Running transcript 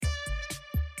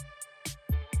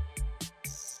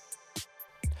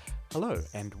Hello,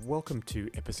 and welcome to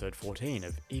episode 14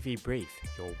 of EV Brief,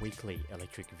 your weekly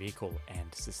electric vehicle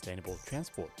and sustainable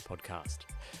transport podcast.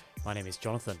 My name is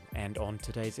Jonathan, and on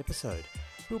today's episode,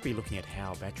 we'll be looking at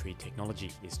how battery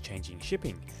technology is changing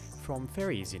shipping, from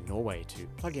ferries in Norway to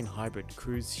plug-in hybrid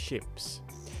cruise ships.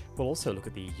 We'll also look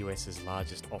at the US's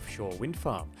largest offshore wind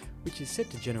farm, which is set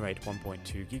to generate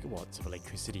 1.2 gigawatts of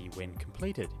electricity when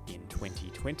completed in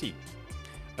 2020.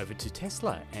 Over to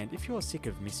Tesla, and if you're sick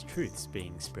of mistruths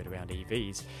being spread around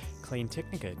EVs,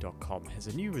 CleanTechnica.com has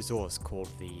a new resource called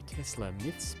the Tesla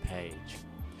Myths page.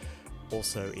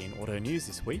 Also in auto news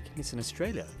this week, Nissan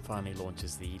Australia finally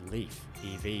launches the Leaf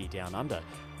EV Down Under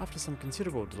after some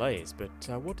considerable delays, but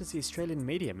what does the Australian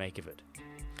media make of it?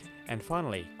 And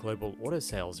finally, global auto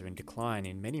sales are in decline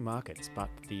in many markets, but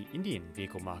the Indian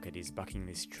vehicle market is bucking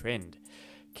this trend.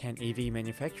 Can EV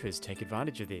manufacturers take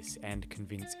advantage of this and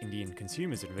convince Indian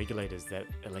consumers and regulators that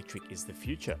electric is the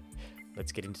future?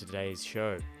 Let's get into today's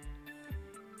show.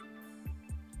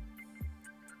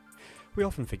 We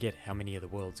often forget how many of the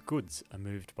world's goods are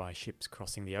moved by ships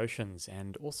crossing the oceans,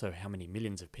 and also how many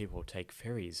millions of people take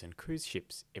ferries and cruise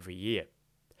ships every year.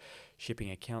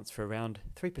 Shipping accounts for around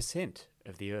 3%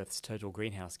 of the Earth's total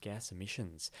greenhouse gas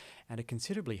emissions, and a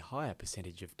considerably higher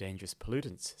percentage of dangerous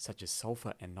pollutants such as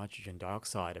sulfur and nitrogen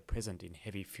dioxide are present in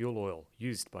heavy fuel oil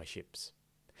used by ships.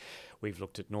 We've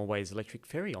looked at Norway's electric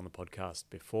ferry on the podcast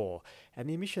before, and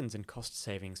the emissions and cost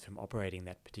savings from operating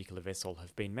that particular vessel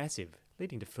have been massive,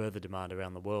 leading to further demand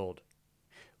around the world.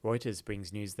 Reuters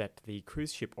brings news that the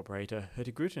cruise ship operator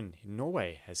Hurtigruten in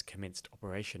Norway has commenced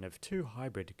operation of 2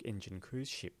 hybrid engine cruise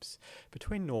ships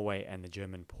between Norway and the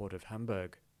German port of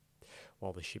Hamburg.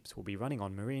 While the ships will be running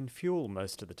on marine fuel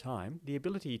most of the time, the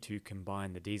ability to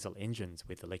combine the diesel engines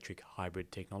with electric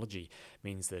hybrid technology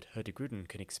means that Hurtigruten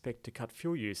can expect to cut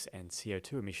fuel use and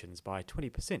CO2 emissions by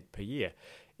 20% per year,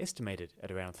 estimated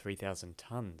at around 3,000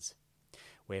 tonnes.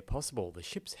 Where possible, the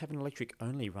ships have an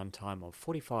electric-only runtime of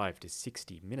 45 to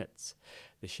 60 minutes.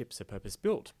 The ships are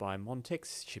purpose-built by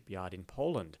Montex shipyard in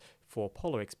Poland for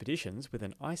polar expeditions with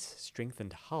an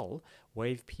ice-strengthened hull,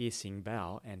 wave-piercing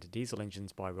bow and diesel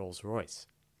engines by Rolls-Royce.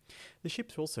 The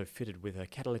ships are also fitted with a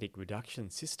catalytic reduction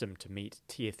system to meet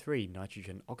Tier 3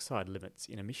 nitrogen oxide limits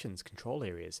in emissions control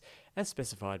areas, as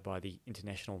specified by the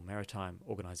International Maritime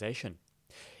Organization.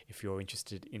 If you're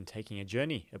interested in taking a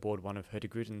journey aboard one of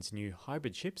Hurtigruten's new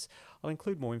hybrid ships, I'll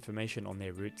include more information on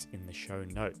their routes in the show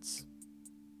notes.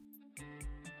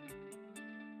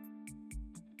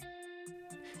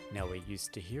 Now, we're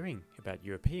used to hearing about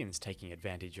Europeans taking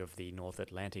advantage of the North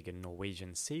Atlantic and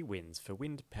Norwegian sea winds for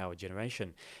wind power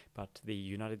generation, but the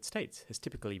United States has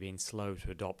typically been slow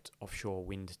to adopt offshore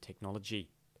wind technology.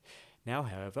 Now,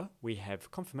 however, we have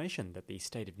confirmation that the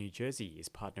state of New Jersey is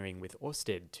partnering with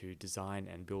Ørsted to design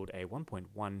and build a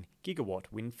 1.1 gigawatt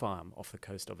wind farm off the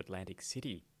coast of Atlantic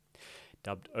City.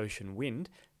 Dubbed Ocean Wind,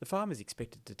 the farm is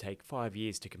expected to take 5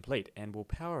 years to complete and will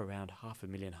power around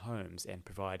 500,000 homes and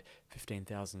provide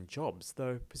 15,000 jobs,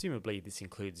 though presumably this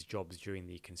includes jobs during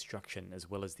the construction as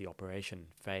well as the operation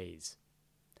phase.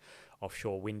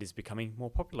 Offshore wind is becoming more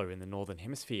popular in the Northern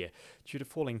Hemisphere due to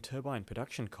falling turbine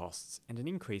production costs and an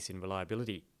increase in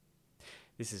reliability.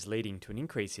 This is leading to an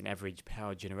increase in average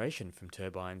power generation from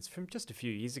turbines from just a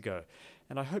few years ago,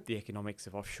 and I hope the economics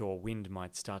of offshore wind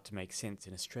might start to make sense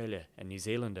in Australia and New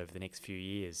Zealand over the next few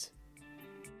years.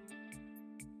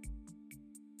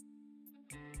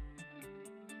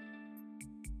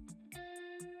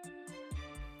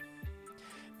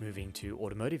 Moving to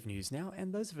automotive news now,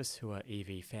 and those of us who are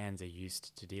EV fans are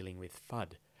used to dealing with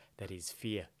FUD, that is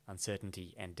fear,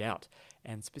 uncertainty and doubt,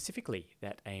 and specifically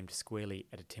that aimed squarely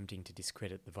at attempting to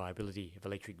discredit the viability of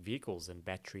electric vehicles and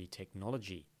battery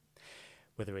technology.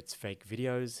 Whether it's fake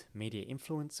videos, media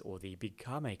influence, or the big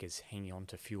car makers hanging on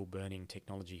to fuel-burning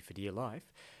technology for dear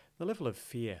life, the level of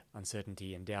fear,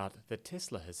 uncertainty and doubt that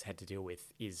Tesla has had to deal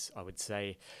with is, I would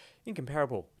say,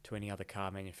 incomparable to any other car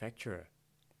manufacturer.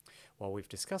 While we've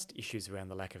discussed issues around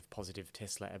the lack of positive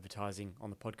Tesla advertising on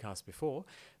the podcast before,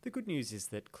 the good news is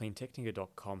that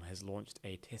CleanTechnica.com has launched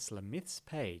a Tesla Myths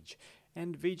page,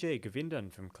 and Vijay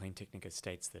Govindan from CleanTechnica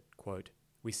states that, quote,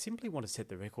 "We simply want to set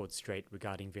the record straight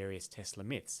regarding various Tesla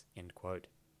myths," end quote.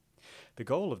 The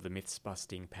goal of the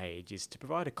myths-busting page is to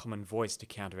provide a common voice to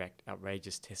counteract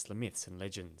outrageous Tesla myths and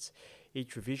legends.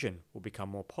 Each revision will become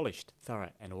more polished,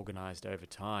 thorough and organised over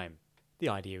time. The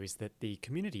idea is that the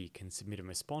community can submit and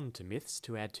respond to myths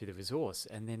to add to the resource,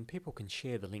 and then people can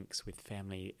share the links with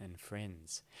family and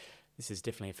friends. This is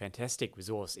definitely a fantastic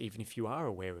resource, even if you are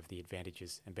aware of the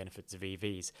advantages and benefits of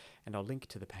EVs, and I'll link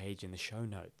to the page in the show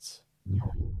notes.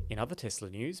 In other Tesla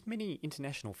news, many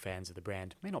international fans of the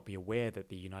brand may not be aware that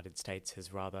the United States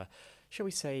has rather, shall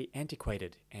we say,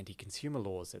 antiquated anti-consumer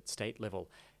laws at state level,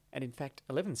 and in fact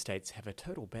 11 states have a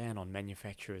total ban on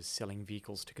manufacturers selling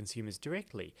vehicles to consumers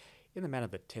directly, in the manner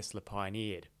that Tesla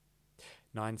pioneered.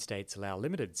 9 states allow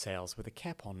limited sales with a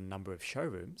cap on number of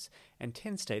showrooms, and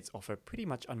 10 states offer pretty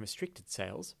much unrestricted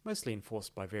sales, mostly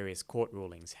enforced by various court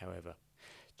rulings, however.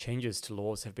 Changes to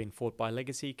laws have been fought by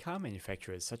legacy car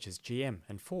manufacturers such as GM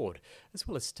and Ford, as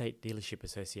well as state dealership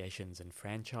associations and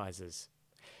franchises.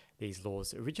 These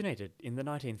laws originated in the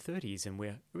 1930s and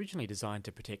were originally designed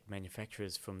to protect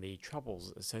manufacturers from the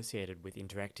troubles associated with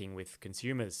interacting with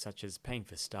consumers, such as paying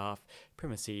for staff,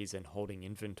 premises, and holding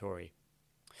inventory.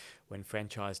 When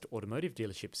franchised automotive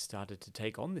dealerships started to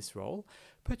take on this role,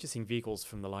 purchasing vehicles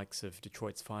from the likes of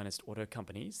Detroit's finest auto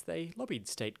companies, they lobbied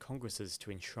state congresses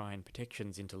to enshrine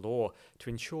protections into law to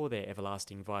ensure their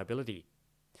everlasting viability.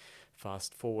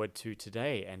 Fast forward to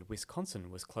today, and Wisconsin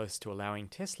was close to allowing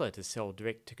Tesla to sell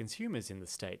direct to consumers in the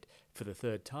state, for the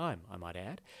third time, I might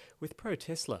add, with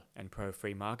pro-Tesla and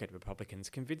pro-free market Republicans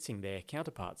convincing their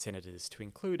counterpart senators to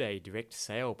include a direct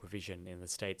sale provision in the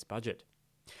state's budget.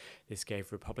 This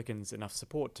gave Republicans enough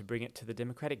support to bring it to the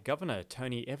Democratic governor,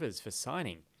 Tony Evers, for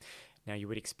signing. Now, you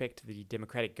would expect the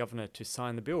Democratic governor to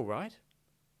sign the bill, right?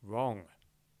 Wrong.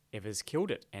 Evers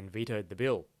killed it and vetoed the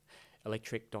bill.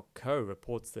 Electric.co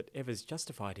reports that Evers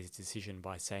justified his decision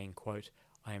by saying, quote,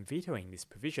 "I am vetoing this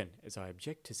provision as I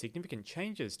object to significant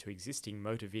changes to existing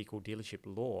motor vehicle dealership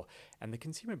law and the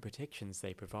consumer protections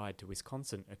they provide to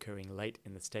Wisconsin occurring late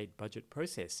in the state budget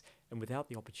process and without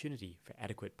the opportunity for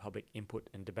adequate public input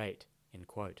and debate." End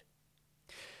quote.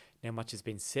 Now, much has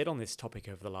been said on this topic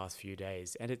over the last few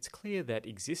days, and it's clear that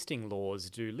existing laws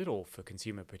do little for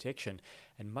consumer protection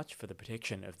and much for the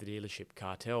protection of the dealership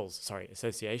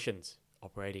associations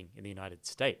operating in the United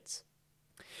States.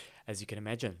 As you can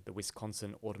imagine, the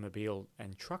Wisconsin Automobile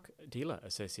and Truck Dealer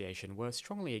Association were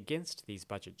strongly against these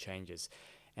budget changes,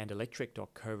 and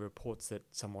Electric.co reports that,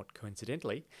 somewhat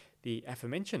coincidentally, the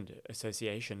aforementioned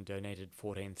association donated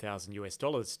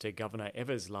 $14,000 to Governor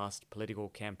Evers' last political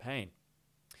campaign.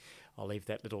 I'll leave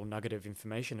that little nugget of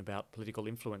information about political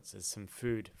influence as some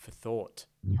food for thought.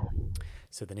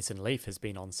 So the Nissan Leaf has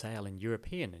been on sale in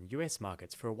European and US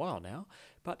markets for a while now,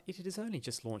 but it has only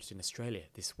just launched in Australia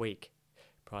this week.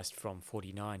 Priced from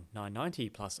 $49,990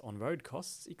 plus on-road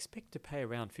costs, expect to pay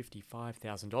around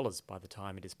 $55,000 by the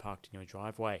time it is parked in your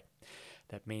driveway.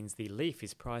 That means the Leaf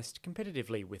is priced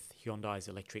competitively with Hyundai's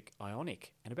electric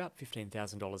Ioniq and about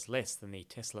 $15,000 less than the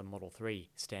Tesla Model 3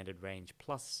 Standard Range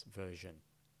Plus version.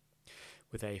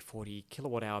 With a 40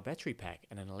 kilowatt-hour battery pack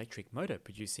and an electric motor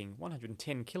producing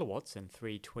 110 kilowatts and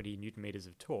 320 newton-meters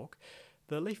of torque,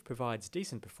 the Leaf provides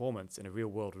decent performance and a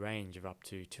real-world range of up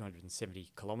to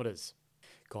 270 kilometers.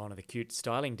 Gone are the cute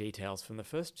styling details from the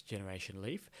first-generation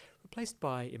Leaf, replaced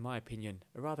by, in my opinion,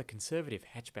 a rather conservative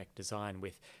hatchback design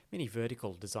with many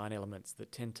vertical design elements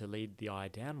that tend to lead the eye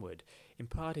downward,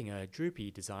 imparting a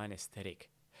droopy design aesthetic.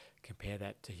 Compare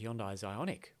that to Hyundai's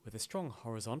Ioniq, with a strong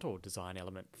horizontal design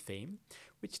element theme,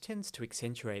 which tends to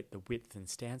accentuate the width and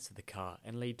stance of the car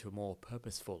and lead to a more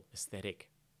purposeful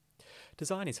aesthetic.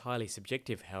 Design is highly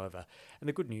subjective, however, and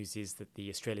the good news is that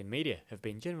the Australian media have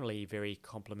been generally very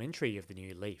complimentary of the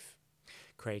new Leaf.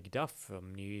 Craig Duff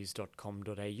from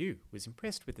news.com.au was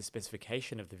impressed with the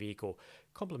specification of the vehicle,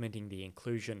 complimenting the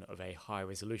inclusion of a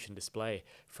high-resolution display,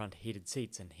 front heated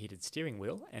seats and heated steering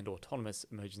wheel, and autonomous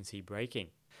emergency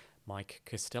braking. Mike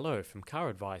Costello from Car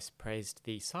Advice praised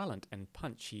the silent and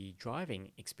punchy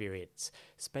driving experience,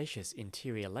 spacious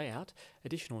interior layout,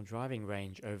 additional driving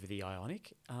range over the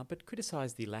Ioniq, but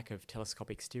criticised the lack of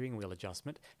telescopic steering wheel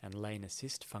adjustment and lane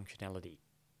assist functionality.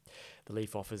 The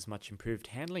Leaf offers much improved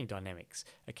handling dynamics,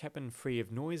 a cabin free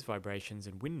of noise, vibrations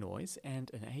and wind noise, and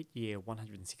an 8-year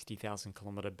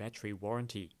 160,000-kilometre battery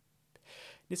warranty.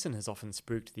 Nissan has often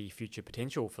spooked the future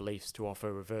potential for Leafs to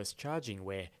offer reverse charging,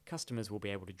 where customers will be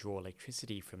able to draw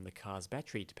electricity from the car's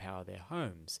battery to power their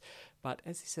homes. But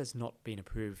as this has not been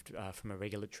approved from a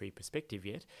regulatory perspective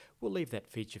yet, we'll leave that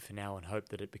feature for now and hope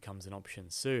that it becomes an option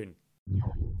soon.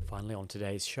 Finally, on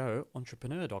today's show,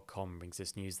 Entrepreneur.com brings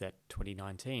us news that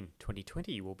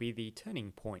 2019-2020 will be the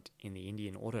turning point in the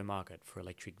Indian auto market for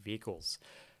electric vehicles.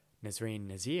 Nazreen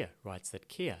Nazir writes that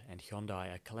Kia and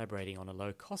Hyundai are collaborating on a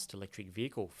low-cost electric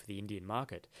vehicle for the Indian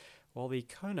market, while the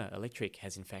Kona Electric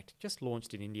has in fact just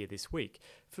launched in India this week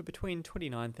for between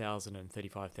 $29,000 and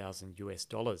 $35,000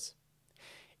 US.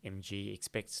 MG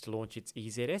expects to launch its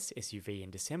EZS SUV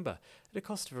in December at a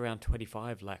cost of around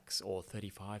 25 lakhs or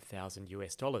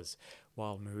 $35,000,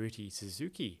 while Maruti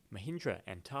Suzuki, Mahindra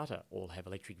and Tata all have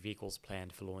electric vehicles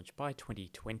planned for launch by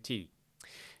 2020.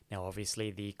 Now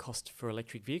obviously the cost for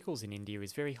electric vehicles in India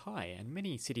is very high and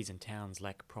many cities and towns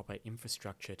lack proper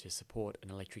infrastructure to support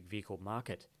an electric vehicle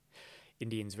market.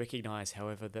 Indians recognise,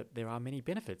 however, that there are many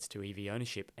benefits to EV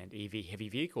ownership and EV heavy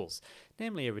vehicles,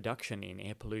 namely a reduction in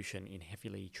air pollution in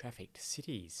heavily trafficked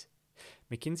cities.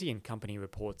 McKinsey & Company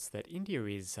reports that India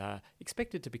is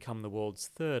expected to become the world's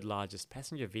third largest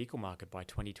passenger vehicle market by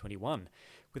 2021,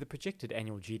 with a projected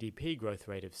annual GDP growth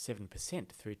rate of 7%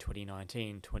 through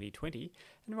 2019-2020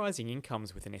 and rising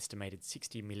incomes with an estimated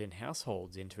 60 million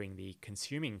households entering the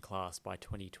consuming class by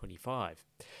 2025.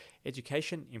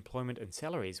 Education, employment and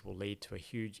salaries will lead to a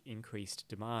huge increased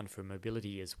demand for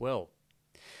mobility as well.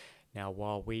 Now,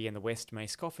 while we in the West may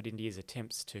scoff at India's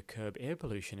attempts to curb air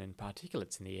pollution and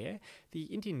particulates in the air, the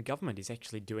Indian government is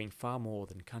actually doing far more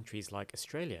than countries like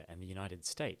Australia and the United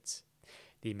States.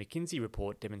 The McKinsey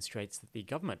report demonstrates that the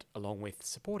government, along with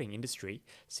supporting industry,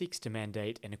 seeks to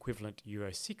mandate an equivalent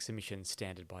Euro 6 emissions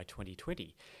standard by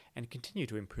 2020 and continue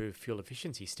to improve fuel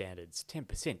efficiency standards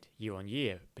 10% year on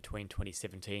year between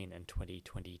 2017 and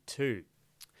 2022.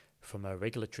 From a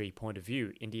regulatory point of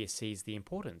view, India sees the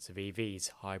importance of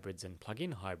EVs, hybrids and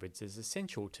plug-in hybrids as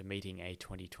essential to meeting a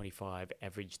 2025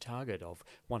 average target of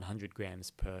 100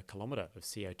 grams per kilometre of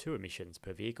CO2 emissions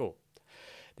per vehicle.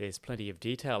 There's plenty of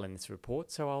detail in this report,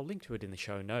 so I'll link to it in the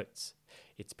show notes.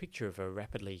 Its picture of a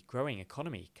rapidly growing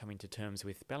economy coming to terms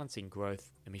with balancing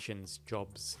growth, emissions,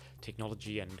 jobs,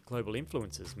 technology and global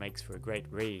influences makes for a great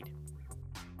read.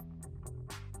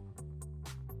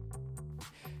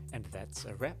 And that's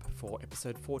a wrap for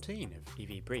episode 14 of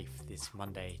EV Brief this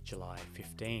Monday, July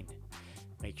 15.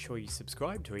 Make sure you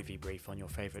subscribe to EV Brief on your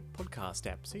favourite podcast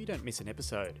app so you don't miss an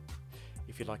episode.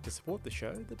 If you'd like to support the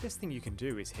show, the best thing you can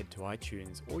do is head to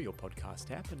iTunes or your podcast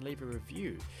app and leave a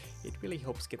review. It really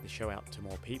helps get the show out to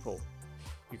more people.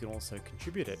 You can also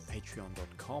contribute at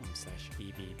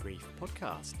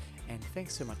patreon.com/evbriefpodcast. And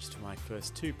thanks so much to my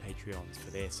first 2 Patreons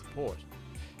for their support.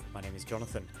 My name is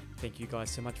Jonathan. Thank you guys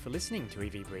so much for listening to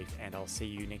EV Brief, and I'll see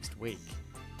you next week.